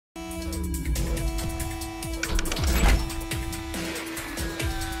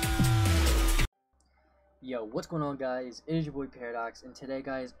Yo, what's going on, guys? It is your boy Paradox, and today,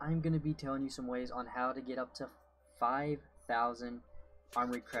 guys, I'm going to be telling you some ways on how to get up to 5,000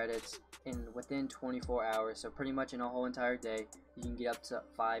 Armory credits within 24 hours. So pretty much in a whole entire day, you can get up to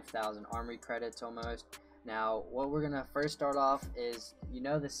 5,000 Armory credits almost. Now, what we're going to first start off is,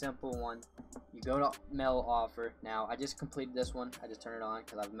 the simple one. You go to mail offer. Now, I just completed this one. I just turned it on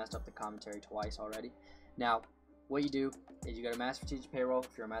because I've messed up the commentary twice already. Now, what you do is you go to Mass Prestige Payroll.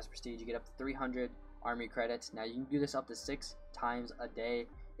 If you're a Mass Prestige, you get up to 300 Armory credits. Now, you can do this up to 6 times a day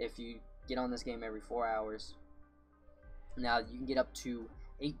if you get on this game every 4 hours. Now, you can get up to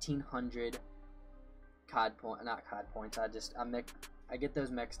 1,800 I get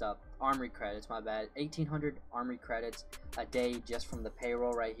those mixed up. Armory credits, my bad. 1,800 Armory credits a day just from the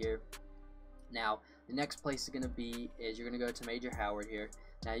payroll right here. Now, the next place is going to be is you're going to go to Major Howard here.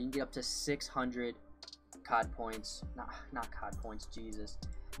 Now, you can get up to 600 COD points. Not COD points, Jesus.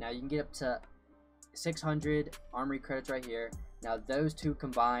 Now, you can get up to 600 Armory credits right here. Now, those two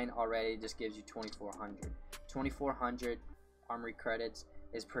combined already just gives you 2,400. 2,400 Armory credits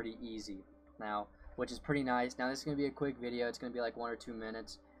is pretty easy. Now, which is pretty nice. Now, this is going to be a quick video. It's going to be like 1 or 2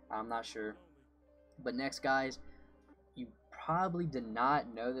 minutes. I'm not sure. But next, guys, you probably did not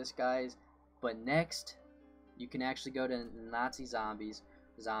know this, guys. But next, you can actually go to Nazi zombies,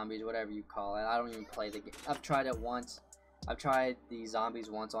 whatever you call it. I don't even play the game. I've tried it once. I've tried the zombies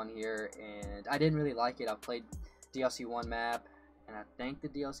once on here, and I didn't really like it. I've played DLC 1 map, and I think the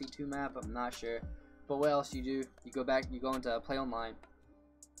DLC 2 map. I'm not sure. But what else you do? You go back. You go into Play Online.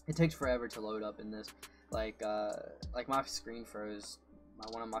 It takes forever to load up in this. Like my screen froze.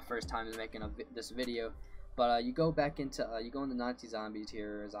 One of my first times making this video. But you go back into you go into Nazi zombies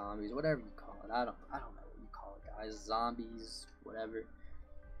here, or zombies, whatever you call it. I don't know what you call it, guys. Zombies, whatever.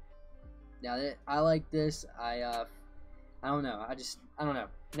 Now I like this. I don't know. I don't know.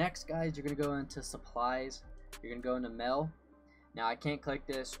 Next, guys, you're gonna go into supplies. You're gonna go into mail. Now I can't click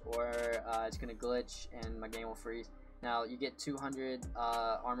this, or it's gonna glitch and my game will freeze. Now you get 200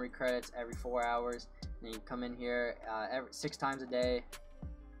 Armory credits every 4 hours. And you come in here 6 times a day,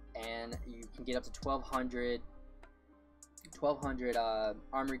 and you can get up to 1,200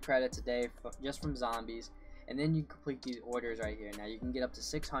 Armory credits a day just from zombies. And then you complete these orders right here. Now you can get up to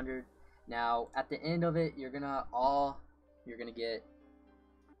 600. Now at the end of it, you're gonna get.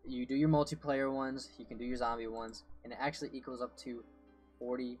 You do your multiplayer ones. You can do your zombie ones, and it actually equals up to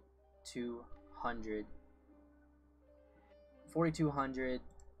 4,200. 4,200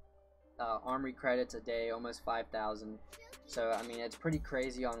 Armory credits a day, almost 5,000. So I mean, it's pretty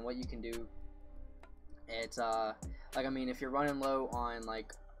crazy on what you can do. It's like, I mean, if you're running low on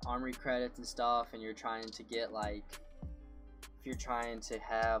like Armory credits and stuff, and you're trying to get if you're trying to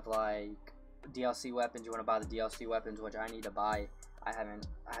have like DLC weapons, you want to buy the DLC weapons, which I need to buy. I haven't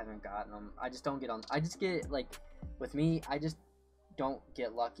gotten them. I just don't get on. I just get with me, I just don't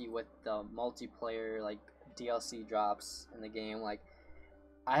get lucky with the multiplayer DLC drops in the game.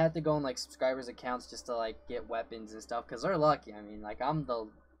 I have to go on subscribers accounts just to get weapons and stuff, because they're lucky. I mean,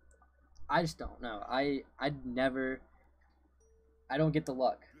 I just don't know. I don't get the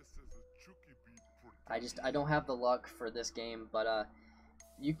luck. I don't have the luck for this game. But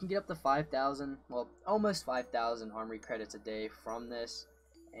you can get up to 5,000, well, almost 5,000 Armory credits a day from this.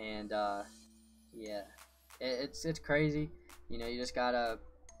 And yeah, it's crazy. You just gotta,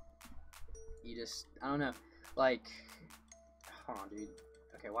 I don't know, hold on, dude.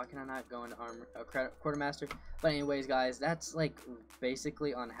 Okay, why can I not go into Quartermaster? But anyways, guys, that's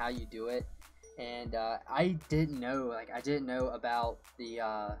basically on how you do it. And I didn't know, I didn't know about the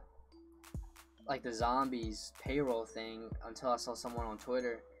the zombies payroll thing until I saw someone on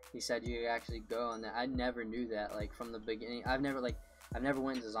Twitter. He said you actually go on that. I never knew that from the beginning. I've never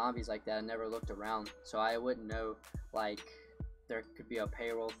went into zombies like that. I never looked around, so I wouldn't know there could be a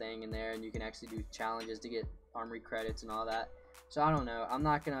payroll thing in there, and you can actually do challenges to get Armory credits and all that. So I don't know. I'm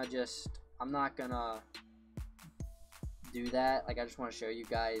not gonna do that. I just want to show you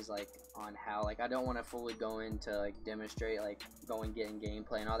guys on how I don't want to fully go into demonstrate going getting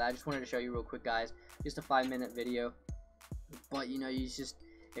gameplay and all that. I just wanted to show you real quick, guys. Just a 5-minute video. But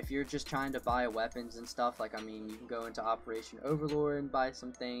if you're just trying to buy weapons and stuff, I mean, you can go into Operation Overlord and buy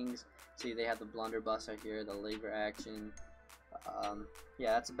some things. See, they have the blunderbuss right here, the lever action.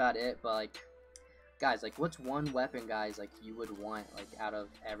 Yeah, that's about it. But guys, what's one weapon, guys, you would want out of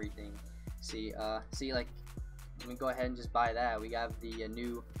everything? See, let me go ahead and just buy that. We have the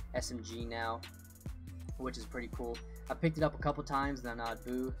new SMG now, which is pretty cool. I picked it up a couple times, then I'd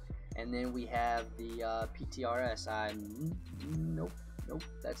boo. And then we have the PTRS. Nope,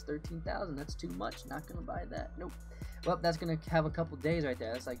 that's 13,000. That's too much. Not gonna buy that. Nope. Well, that's gonna have a couple days right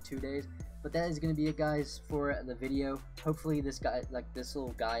there. That's 2 days. But that is going to be it, guys, for the video. Hopefully this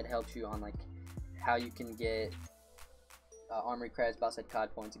little guide helps you on like how you can get Armory credits. About said COD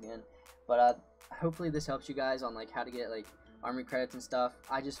points again. But hopefully this helps you guys on like how to get like Armory credits and stuff.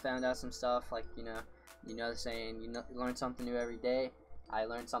 I just found out some stuff, like you know the saying, you learn something new every day. I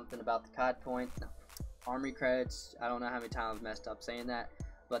learned something about the COD points, Armory credits. I don't know how many times I've messed up saying that,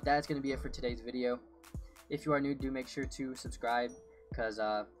 but that's going to be it for today's video. If you are new, do make sure to subscribe, because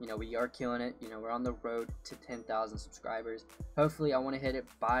you know, we are killing it. You know, we're on the road to 10,000 subscribers. Hopefully I want to hit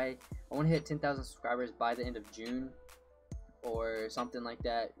 10,000 subscribers by the end of June or something like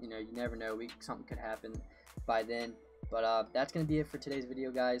that. You know, you never know, something could happen by then. But that's going to be it for today's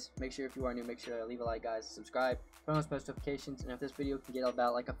video, guys. Make sure, if you are new, make sure to leave a like, guys, subscribe, turn on post notifications, and if this video can get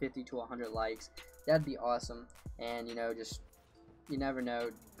about like a 50 to 100 likes, that'd be awesome. And you know, just, you never know,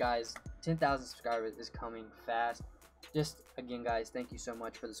 guys, 10,000 subscribers is coming fast. Just again, guys, thank you so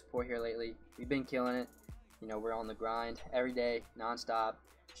much for the support here lately. We've been killing it. You know, we're on the grind every day, non-stop,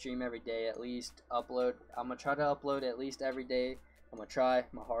 stream every day at least, upload. I'm gonna try to upload at least every day. I'm gonna try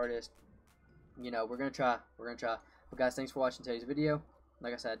my hardest. You know, we're gonna try. But guys, thanks for watching today's video.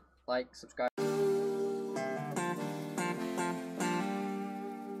 Like I said, like, subscribe.